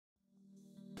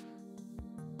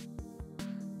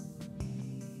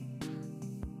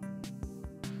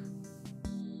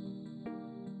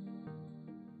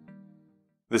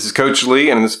This is Coach Lee,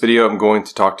 and in this video I'm going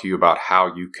to talk to you about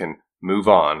how you can move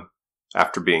on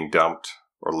after being dumped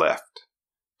or left.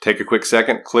 Take a quick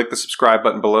second, click the subscribe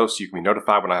button below so you can be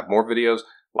notified when I have more videos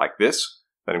like this.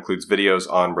 That includes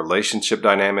videos on relationship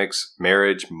dynamics,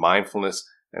 marriage, mindfulness,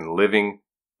 and living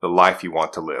the life you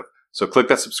want to live. So click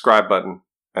that subscribe button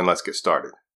and let's get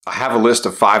started. I have a list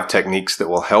of 5 techniques that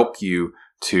will help you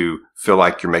to feel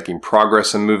like you're making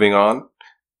progress and moving on.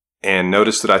 And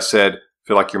notice that I said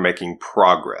feel like you're making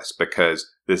progress,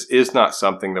 because this is not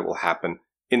something that will happen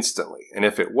instantly. And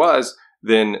if it was,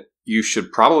 then you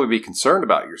should probably be concerned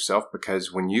about yourself,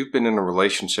 because when you've been in a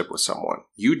relationship with someone,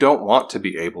 you don't want to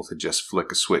be able to just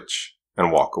flick a switch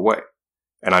and walk away.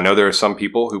 And I know there are some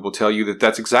people who will tell you that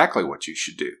that's exactly what you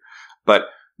should do. But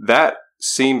that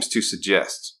seems to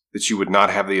suggest that you would not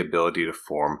have the ability to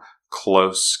form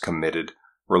close, committed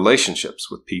relationships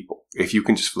with people if you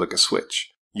can just flick a switch.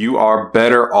 You are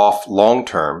better off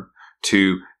long-term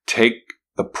to take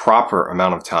the proper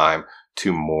amount of time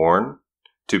to mourn,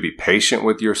 to be patient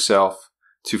with yourself,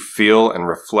 to feel and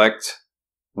reflect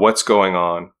what's going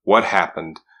on, what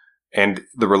happened, and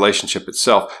the relationship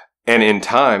itself. And in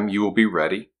time, you will be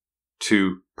ready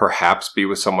to perhaps be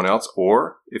with someone else,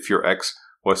 or if your ex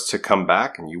was to come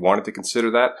back and you wanted to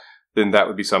consider that, then that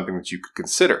would be something that you could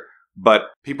consider. But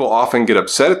people often get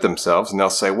upset at themselves and they'll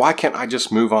say, why can't I just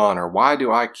move on? Or why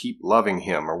do I keep loving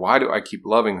him? Or why do I keep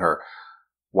loving her?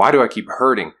 Why do I keep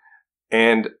hurting?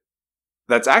 And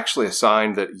that's actually a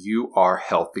sign that you are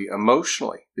healthy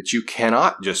emotionally, that you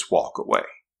cannot just walk away.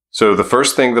 So the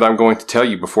first thing that I'm going to tell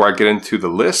you before I get into the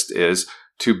list is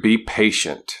to be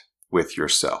patient with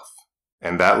yourself.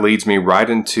 And that leads me right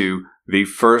into the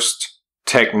first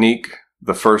technique,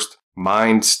 the first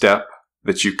mind step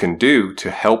that you can do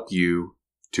to help you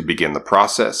to begin the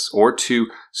process or to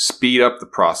speed up the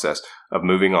process of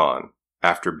moving on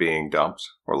after being dumped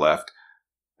or left.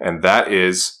 And that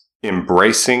is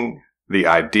embracing the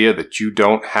idea that you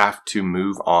don't have to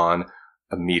move on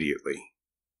immediately.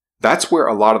 That's where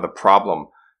a lot of the problem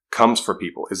comes for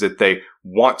people, is that they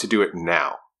want to do it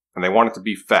now and they want it to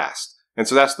be fast. And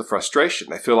so that's the frustration.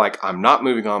 They feel like I'm not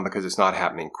moving on because it's not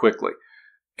happening quickly.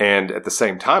 And at the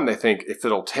same time, they think if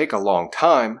it'll take a long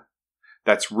time,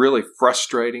 that's really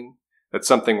frustrating. That's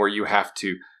something where you have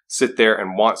to sit there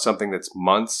and want something that's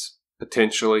months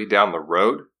potentially down the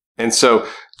road. And so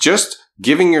just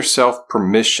giving yourself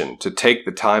permission to take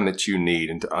the time that you need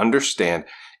and to understand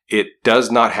it does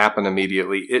not happen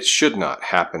immediately. It should not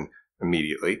happen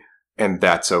immediately. And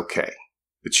that's okay.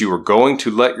 That you are going to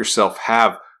let yourself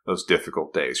have those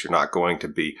difficult days. You're not going to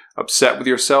be upset with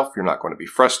yourself. You're not going to be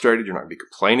frustrated. You're not going to be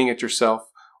complaining at yourself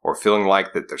or feeling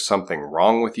like that there's something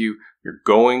wrong with you. You're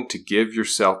going to give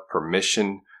yourself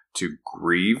permission to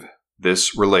grieve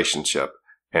this relationship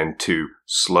and to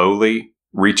slowly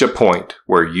reach a point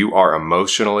where you are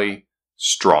emotionally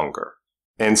stronger.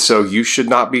 And so you should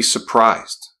not be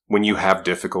surprised when you have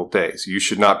difficult days. You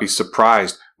should not be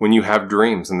surprised when you have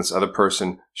dreams and this other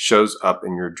person shows up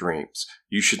in your dreams.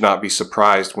 You should not be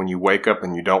surprised when you wake up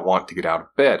and you don't want to get out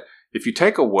of bed. If you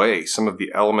take away some of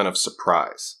the element of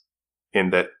surprise,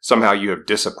 in that somehow you have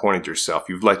disappointed yourself,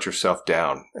 you've let yourself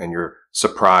down, and you're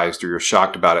surprised or you're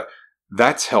shocked about it,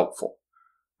 that's helpful.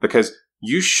 Because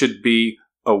you should be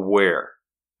aware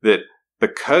that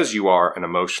because you are an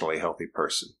emotionally healthy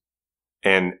person,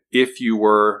 and if you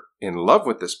were in love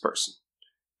with this person,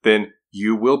 then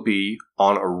you will be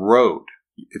on a road.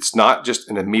 It's not just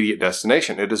an immediate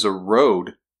destination. It is a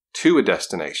road to a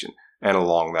destination. And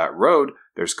along that road,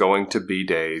 there's going to be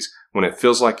days when it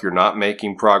feels like you're not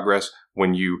making progress,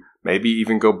 when you maybe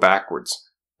even go backwards.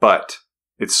 But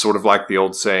it's sort of like the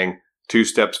old saying, 2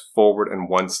 steps forward and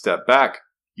 1 step back.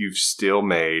 You've still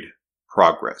made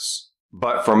progress.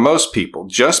 But for most people,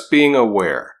 just being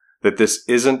aware that this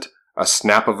isn't a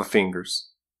snap of the fingers,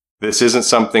 this isn't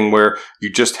something where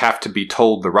you just have to be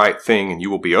told the right thing and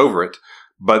you will be over it,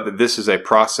 but that this is a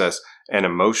process, an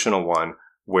emotional one,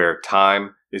 where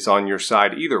time is on your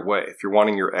side either way. If you're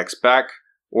wanting your ex back,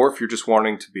 or if you're just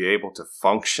wanting to be able to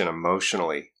function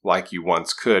emotionally like you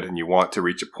once could, and you want to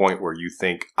reach a point where you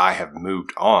think, I have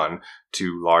moved on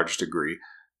to a large degree,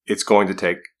 it's going to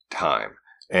take time.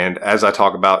 And as I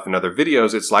talk about in other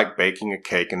videos, it's like baking a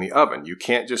cake in the oven. You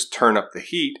can't just turn up the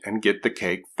heat and get the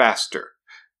cake faster.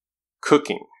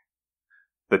 Cooking,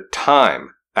 the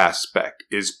time aspect,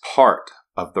 is part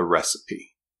of the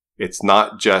recipe. It's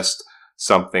not just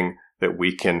something that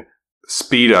we can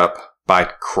speed up by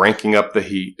cranking up the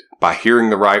heat, by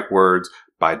hearing the right words,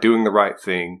 by doing the right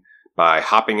thing, by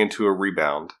hopping into a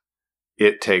rebound.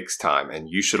 It takes time, and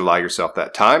you should allow yourself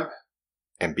that time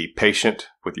and be patient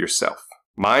with yourself.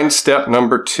 Mind step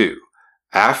number 2.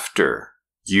 After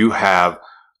you have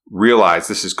realized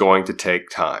this is going to take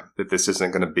time, that this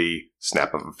isn't going to be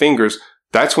snap of the fingers.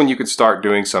 That's when you can start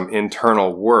doing some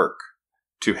internal work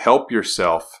to help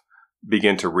yourself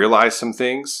begin to realize some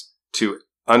things, to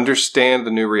understand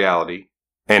the new reality,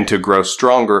 and to grow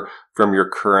stronger from your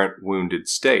current wounded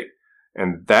state.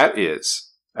 And that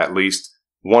is, at least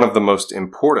one of the most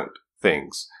important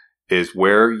things, is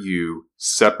where you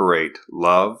separate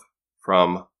love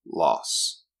from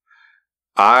loss.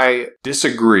 I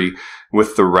disagree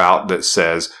with the route that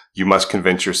says you must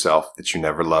convince yourself that you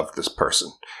never loved this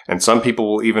person. And some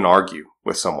people will even argue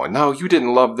with someone, no, you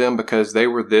didn't love them because they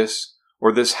were this,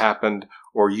 or this happened,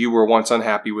 or you were once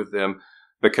unhappy with them,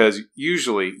 because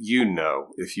usually you know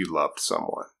if you loved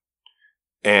someone.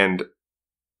 And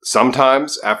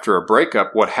sometimes after a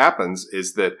breakup, what happens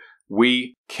is that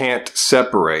we can't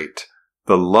separate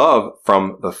the love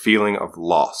from the feeling of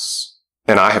loss.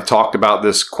 And I have talked about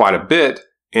this quite a bit,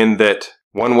 in that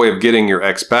one way of getting your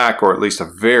ex back, or at least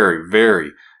a very,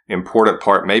 very important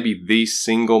part, maybe the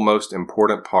single most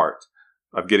important part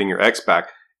of getting your ex back,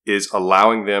 is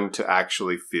allowing them to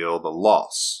actually feel the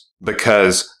loss.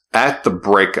 Because at the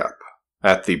breakup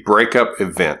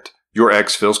event, your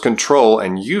ex feels control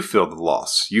and you feel the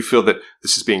loss. You feel that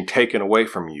this is being taken away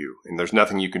from you and there's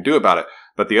nothing you can do about it.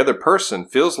 But the other person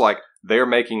feels like they're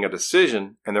making a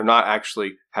decision and they're not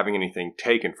actually having anything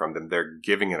taken from them. They're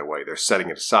giving it away. They're setting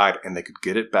it aside, and they could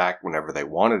get it back whenever they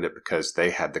wanted it because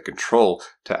they had the control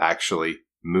to actually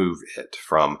move it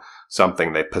from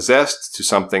something they possessed to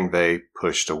something they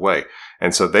pushed away.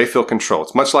 And so they feel control.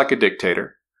 It's much like a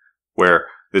dictator, where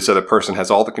this other person has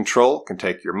all the control, can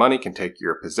take your money, can take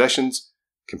your possessions,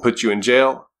 can put you in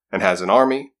jail, and has an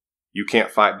army. You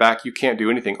can't fight back. You can't do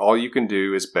anything. All you can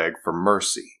do is beg for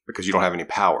mercy because you don't have any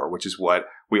power, which is what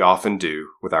we often do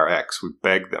with our ex. We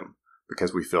beg them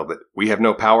because we feel that we have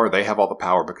no power. They have all the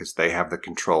power because they have the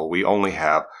control. We only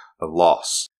have the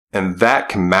loss. And that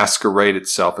can masquerade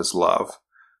itself as love.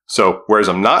 So whereas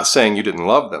I'm not saying you didn't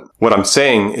love them, what I'm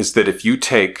saying is that if you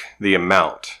take the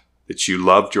amount that you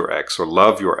loved your ex or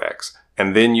love your ex,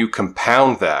 and then you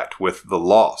compound that with the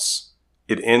loss,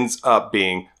 it ends up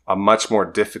being a much more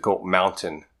difficult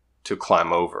mountain to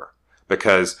climb over,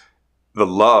 because the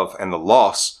love and the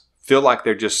loss feel like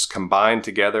they're just combined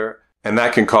together, and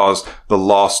that can cause the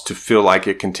loss to feel like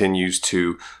it continues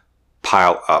to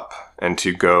pile up and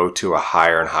to go to a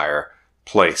higher and higher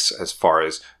place as far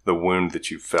as the wound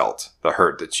that you felt, the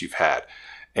hurt that you've had.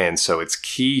 And so it's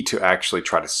key to actually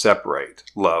try to separate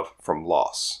love from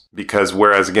loss. Because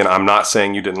whereas, again, I'm not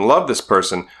saying you didn't love this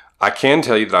person, I can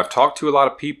tell you that I've talked to a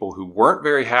lot of people who weren't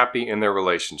very happy in their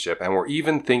relationship and were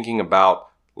even thinking about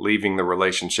leaving the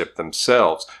relationship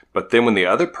themselves. But then when the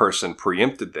other person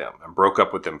preempted them and broke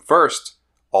up with them first,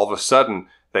 all of a sudden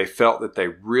they felt that they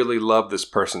really loved this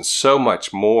person so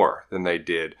much more than they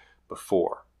did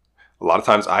before. A lot of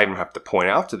times I even have to point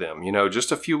out to them,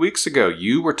 just a few weeks ago,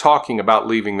 you were talking about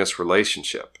leaving this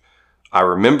relationship. I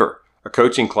remember a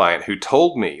coaching client who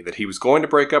told me that he was going to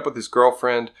break up with his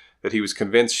girlfriend, that he was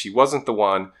convinced she wasn't the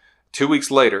one. 2 weeks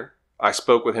later, I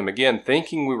spoke with him again,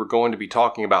 thinking we were going to be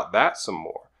talking about that some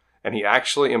more. And he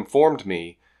actually informed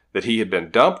me that he had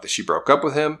been dumped, that she broke up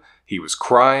with him. He was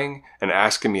crying and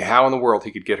asking me how in the world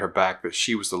he could get her back, that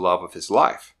she was the love of his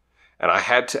life. And I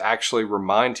had to actually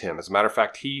remind him. As a matter of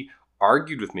fact, he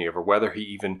argued with me over whether he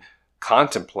even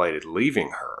contemplated leaving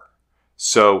her.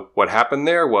 So what happened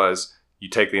there was, you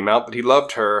take the amount that he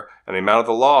loved her and the amount of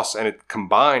the loss, and it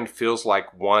combined feels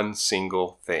like one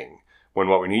single thing. When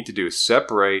what we need to do is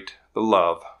separate the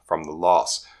love from the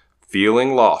loss.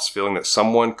 Feeling loss, feeling that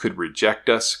someone could reject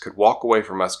us, could walk away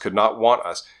from us, could not want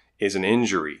us, is an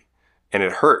injury. And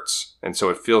it hurts. And so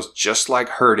it feels just like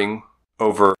hurting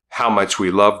over how much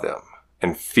we love them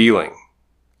and feeling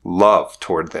love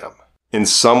toward them. In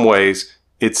some ways,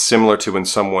 it's similar to when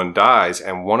someone dies,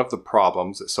 and one of the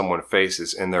problems that someone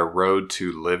faces in their road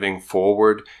to living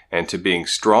forward and to being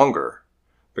stronger,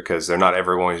 because they're not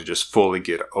ever going to just fully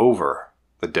get over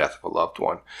the death of a loved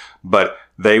one, but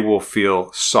they will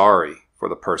feel sorry for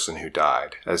the person who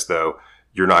died, as though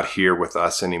you're not here with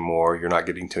us anymore, you're not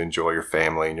getting to enjoy your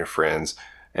family and your friends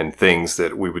and things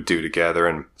that we would do together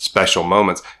and special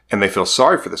moments, and they feel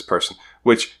sorry for this person,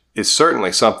 which is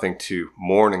certainly something to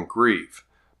mourn and grieve.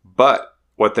 But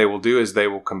what they will do is they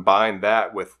will combine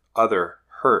that with other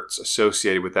hurts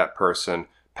associated with that person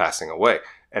passing away,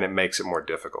 and it makes it more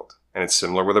difficult. And it's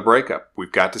similar with a breakup.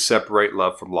 We've got to separate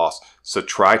love from loss. So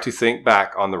try to think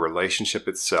back on the relationship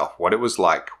itself, what it was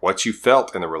like, what you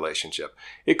felt in the relationship.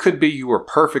 It could be you were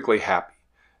perfectly happy,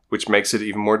 which makes it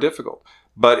even more difficult.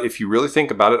 But if you really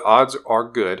think about it, odds are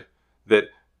good that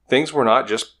things were not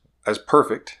just as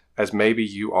perfect as maybe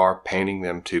you are painting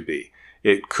them to be.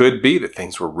 It could be that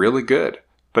things were really good,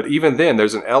 but even then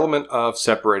there's an element of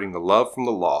separating the love from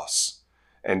the loss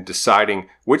and deciding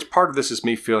which part of this is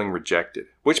me feeling rejected,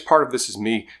 which part of this is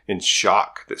me in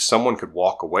shock that someone could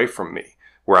walk away from me,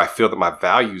 where I feel that my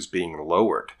value is being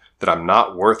lowered, that I'm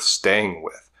not worth staying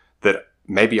with, that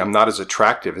maybe I'm not as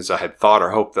attractive as I had thought or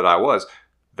hoped that I was.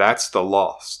 That's the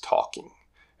loss talking.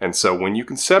 And so when you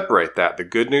can separate that, the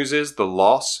good news is the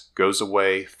loss goes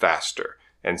away faster.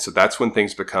 And so that's when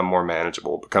things become more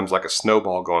manageable. It becomes like a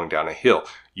snowball going down a hill.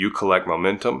 You collect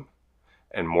momentum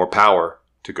and more power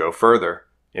to go further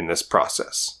in this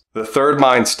process. The third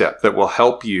mind step that will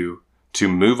help you to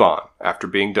move on after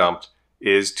being dumped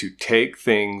is to take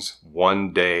things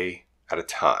one day at a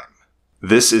time.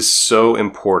 This is so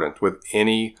important with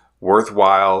any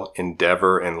worthwhile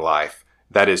endeavor in life.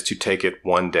 That is to take it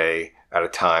one day at a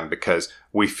time, because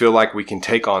we feel like we can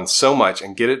take on so much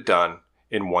and get it done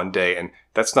in one day, and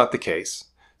that's not the case.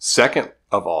 Second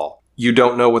of all, you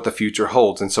don't know what the future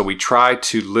holds, and so we try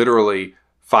to literally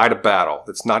fight a battle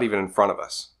that's not even in front of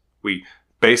us. We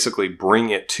basically bring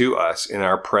it to us in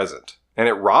our present, and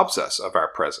it robs us of our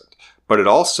present, but it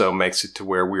also makes it to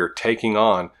where we are taking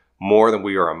on more than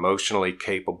we are emotionally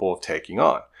capable of taking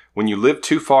on. When you live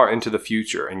too far into the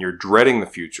future and you're dreading the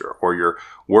future, or you're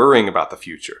worrying about the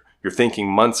future, you're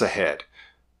thinking months ahead,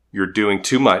 you're doing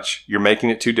too much, you're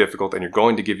making it too difficult, and you're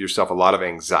going to give yourself a lot of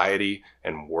anxiety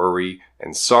and worry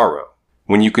and sorrow.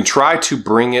 When you can try to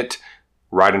bring it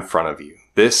right in front of you,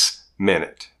 this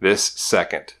minute, this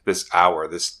second, this hour,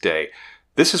 this day,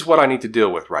 this is what I need to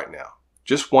deal with right now.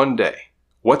 Just one day.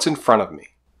 What's in front of me?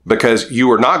 Because you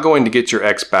are not going to get your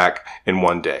ex back in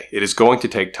one day. It is going to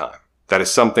take time. That is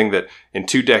something that in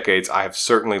 2 decades I have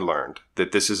certainly learned,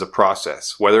 that this is a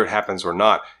process. Whether it happens or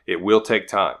not, it will take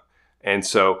time. And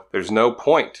so there's no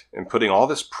point in putting all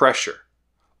this pressure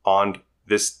on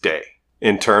this day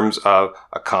in terms of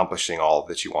accomplishing all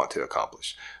that you want to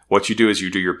accomplish. What you do is you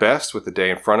do your best with the day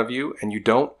in front of you, and you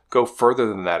don't go further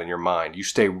than that in your mind. You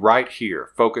stay right here,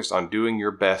 focused on doing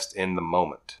your best in the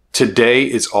moment. Today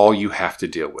is all you have to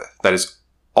deal with. That is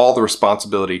all the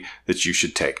responsibility that you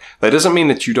should take. That doesn't mean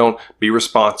that you don't be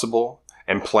responsible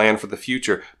and plan for the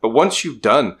future, but once you've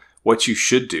done what you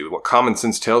should do, what common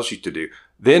sense tells you to do,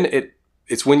 then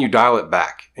it's when you dial it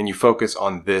back and you focus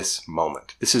on this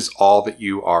moment. This is all that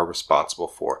you are responsible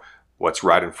for, what's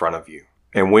right in front of you.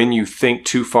 And when you think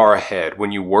too far ahead,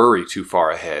 when you worry too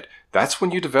far ahead, that's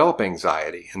when you develop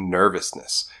anxiety and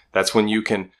nervousness. That's when you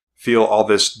can feel all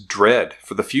this dread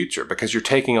for the future because you're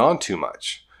taking on too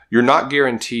much. You're not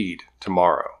guaranteed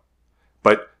tomorrow,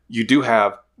 but you do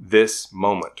have this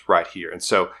moment right here. And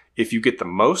so if you get the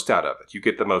most out of it, you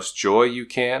get the most joy you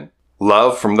can,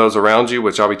 love from those around you,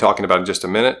 which I'll be talking about in just a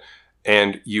minute,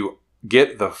 and you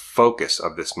get the focus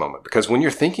of this moment. Because when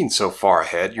you're thinking so far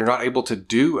ahead, you're not able to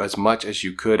do as much as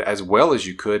you could, as well as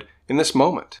you could in this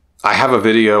moment. I have a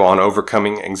video on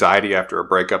overcoming anxiety after a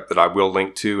breakup that I will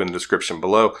link to in the description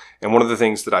below. And one of the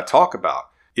things that I talk about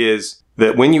is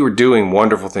that when you are doing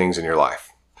wonderful things in your life,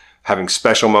 having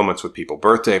special moments with people,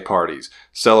 birthday parties,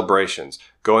 celebrations,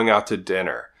 going out to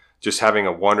dinner, just having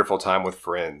a wonderful time with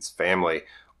friends, family,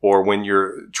 or when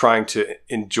you're trying to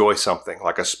enjoy something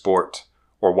like a sport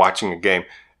or watching a game,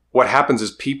 what happens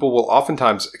is people will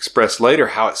oftentimes express later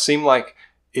how it seemed like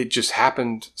it just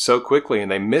happened so quickly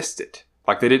and they missed it.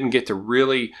 Like they didn't get to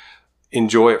really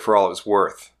enjoy it for all it was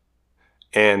worth.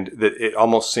 And that it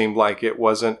almost seemed like it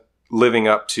wasn't living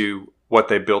up to what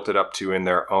they built it up to in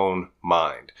their own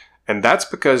mind. And that's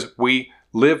because we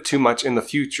live too much in the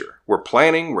future. We're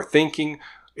planning, we're thinking.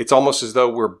 It's almost as though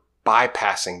we're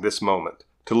bypassing this moment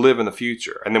to live in the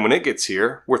future. And then when it gets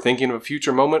here, we're thinking of a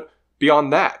future moment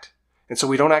beyond that. And so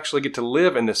we don't actually get to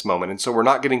live in this moment. And so we're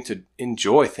not getting to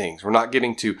enjoy things. We're not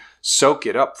getting to soak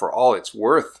it up for all it's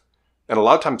worth. And a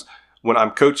lot of times when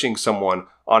I'm coaching someone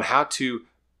on how to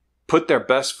put their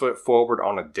best foot forward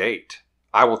on a date,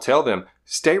 I will tell them,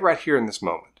 stay right here in this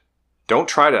moment. Don't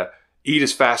try to eat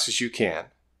as fast as you can.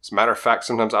 As a matter of fact,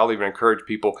 sometimes I'll even encourage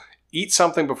people, eat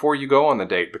something before you go on the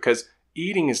date, because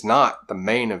eating is not the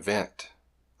main event.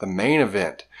 The main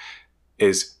event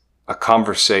is a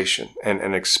conversation and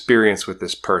an experience with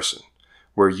this person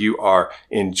where you are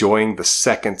enjoying the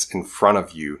seconds in front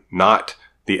of you, not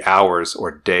the hours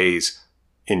or days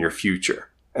in your future.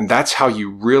 And that's how you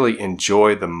really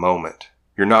enjoy the moment.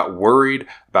 You're not worried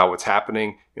about what's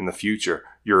happening in the future.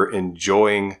 You're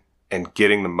enjoying and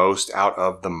getting the most out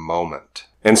of the moment.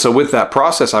 And so with that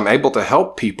process, I'm able to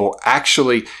help people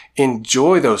actually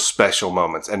enjoy those special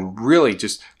moments and really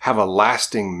just have a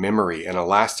lasting memory and a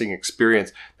lasting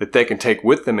experience that they can take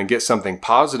with them and get something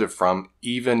positive from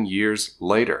even years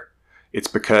later. It's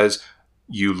because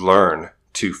you learn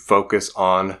to focus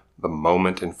on the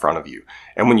moment in front of you.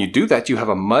 And when you do that, you have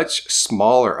a much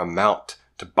smaller amount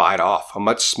to bite off, a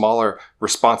much smaller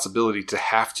responsibility to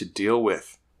have to deal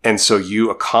with. And so you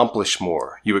accomplish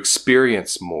more, you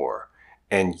experience more,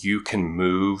 and you can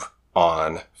move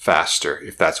on faster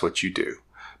if that's what you do.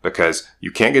 Because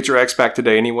you can't get your ex back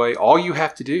today anyway. All you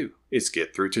have to do is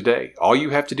get through today. All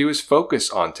you have to do is focus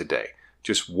on today,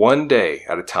 just one day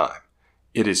at a time.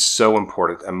 It is so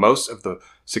important. And most of the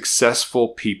successful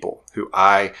people who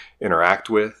I interact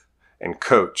with and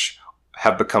coach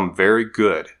have become very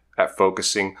good at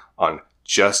focusing on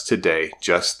just today,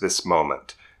 just this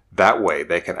moment. That way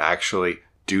they can actually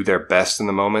do their best in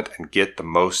the moment and get the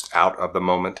most out of the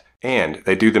moment. And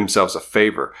they do themselves a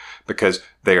favor because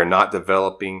they are not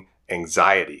developing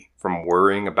anxiety from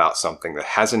worrying about something that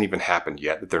hasn't even happened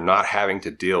yet, that they're not having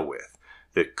to deal with,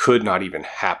 that could not even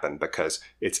happen because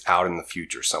it's out in the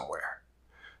future somewhere.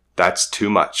 That's too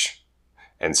much.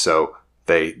 And so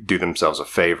they do themselves a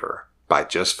favor by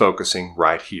just focusing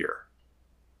right here.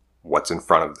 What's in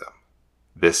front of them?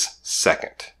 This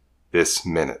second, this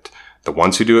minute. The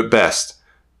ones who do it best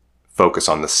focus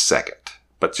on the second.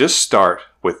 But just start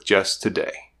with just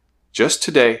today. Just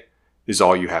today is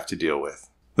all you have to deal with.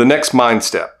 The next mind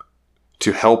step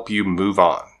to help you move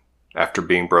on after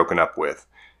being broken up with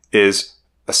is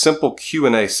a simple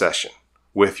Q&A session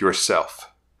with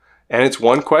yourself. And it's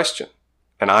one question.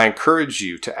 And I encourage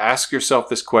you to ask yourself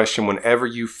this question whenever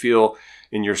you feel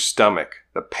in your stomach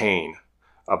the pain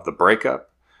of the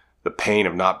breakup, the pain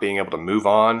of not being able to move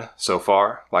on so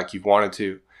far like you've wanted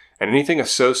to, and anything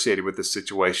associated with this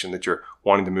situation that you're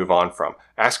wanting to move on from.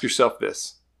 Ask yourself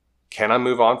this: can I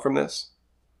move on from this?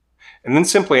 And then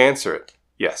simply answer it,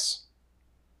 yes.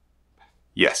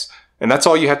 Yes. And that's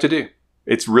all you have to do.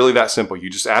 It's really that simple. You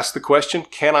just ask the question,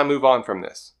 can I move on from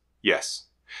this? Yes.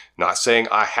 Not saying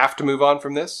I have to move on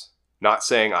from this. Not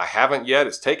saying I haven't yet,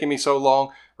 it's taken me so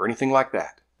long, or anything like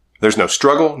that. There's no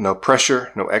struggle, no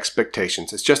pressure, no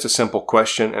expectations. It's just a simple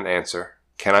question and answer.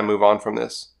 Can I move on from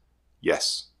this?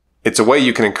 Yes. It's a way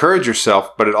you can encourage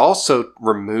yourself, but it also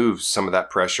removes some of that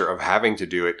pressure of having to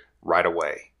do it right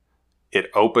away. It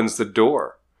opens the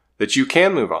door that you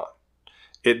can move on.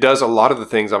 It does a lot of the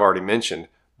things I've already mentioned,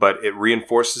 but it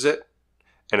reinforces it,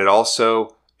 and it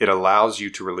allows you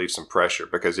to relieve some pressure,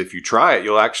 because if you try it,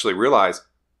 you'll actually realize,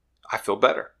 I feel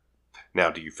better. Now,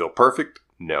 do you feel perfect?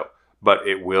 No, but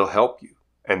it will help you.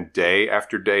 And day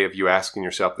after day of you asking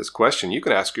yourself this question, you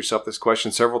can ask yourself this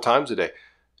question several times a day.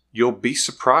 You'll be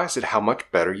surprised at how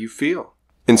much better you feel.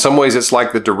 In some ways, it's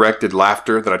like the directed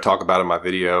laughter that I talk about in my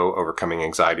video, Overcoming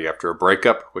Anxiety After a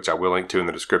Breakup, which I will link to in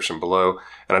the description below.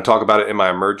 And I talk about it in my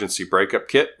emergency breakup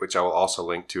kit, which I will also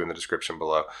link to in the description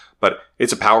below. But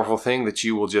it's a powerful thing that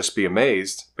you will just be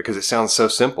amazed, because it sounds so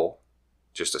simple.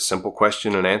 Just a simple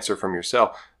question and answer from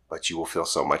yourself, but you will feel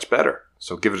so much better.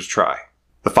 So give it a try.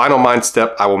 The final mind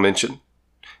step I will mention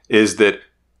is that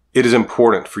it is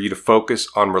important for you to focus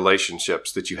on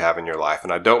relationships that you have in your life.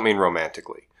 And I don't mean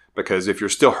romantically, because if you're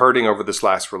still hurting over this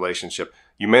last relationship,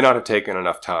 you may not have taken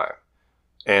enough time.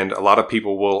 And a lot of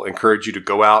people will encourage you to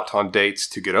go out on dates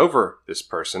to get over this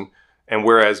person. And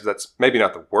whereas that's maybe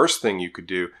not the worst thing you could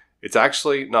do, it's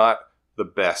actually not the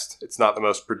best. It's not the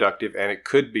most productive, and it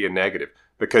could be a negative,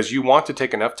 because you want to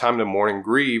take enough time to mourn and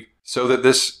grieve so that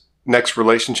this next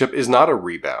relationship is not a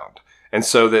rebound. And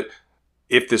so that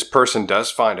if this person does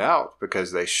find out,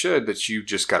 because they should, that you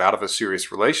just got out of a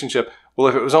serious relationship, well,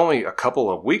 if it was only a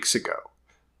couple of weeks ago,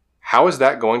 how is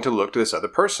that going to look to this other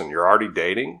person? You're already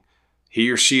dating. He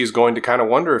or she is going to kind of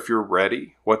wonder if you're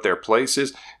ready, what their place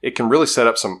is. It can really set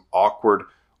up some awkward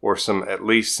or some at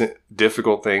least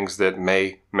difficult things that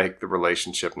may make the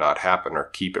relationship not happen or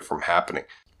keep it from happening.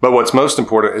 But what's most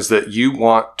important is that you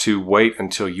want to wait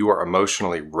until you are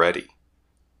emotionally ready.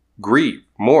 Grieve,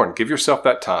 mourn, give yourself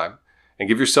that time. And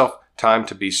give yourself time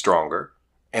to be stronger.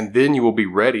 And then you will be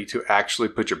ready to actually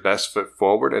put your best foot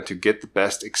forward and to get the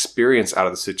best experience out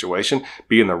of the situation,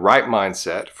 be in the right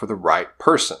mindset for the right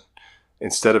person,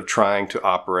 instead of trying to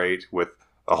operate with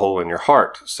a hole in your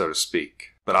heart, so to speak.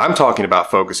 But I'm talking about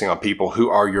focusing on people who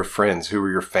are your friends, who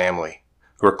are your family,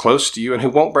 who are close to you and who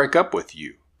won't break up with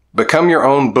you. Become your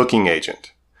own booking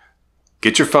agent.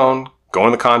 Get your phone, go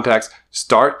in the contacts,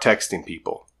 start texting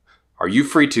people. Are you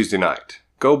free Tuesday night?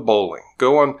 Go bowling.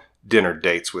 Go on dinner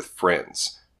dates with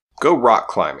friends. Go rock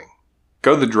climbing.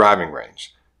 Go to the driving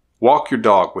range. Walk your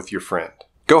dog with your friend.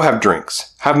 Go have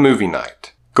drinks. Have movie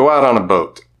night. Go out on a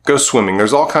boat. Go swimming.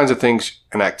 There's all kinds of things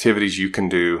and activities you can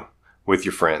do with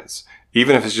your friends.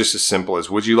 Even if it's just as simple as,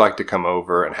 would you like to come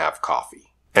over and have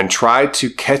coffee? And try to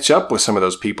catch up with some of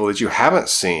those people that you haven't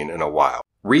seen in a while.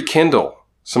 rekindle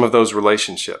some of those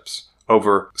relationships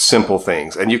over simple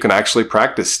things. And you can actually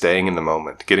practice staying in the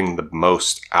moment, getting the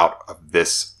most out of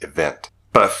this event.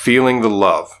 But feeling the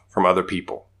love from other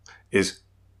people is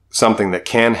something that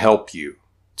can help you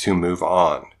to move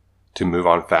on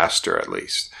faster at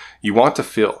least. You want to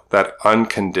feel that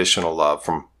unconditional love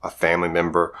from a family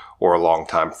member or a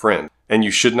longtime friend. And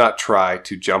you should not try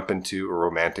to jump into a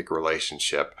romantic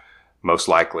relationship, most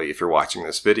likely if you're watching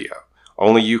this video.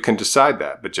 Only you can decide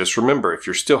that. But just remember, if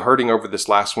you're still hurting over this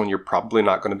last one, you're probably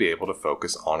not going to be able to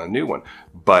focus on a new one.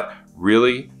 But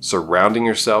really surrounding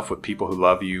yourself with people who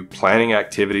love you, planning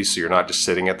activities so you're not just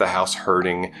sitting at the house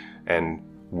hurting and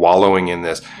wallowing in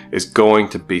this, is going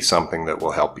to be something that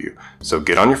will help you. So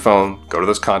get on your phone, go to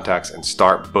those contacts, and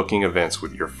start booking events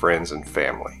with your friends and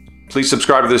family. Please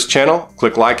subscribe to this channel.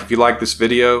 Click like if you like this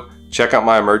video. Check out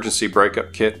my emergency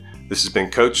breakup kit. This has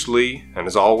been Coach Lee, and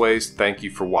as always, thank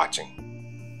you for watching.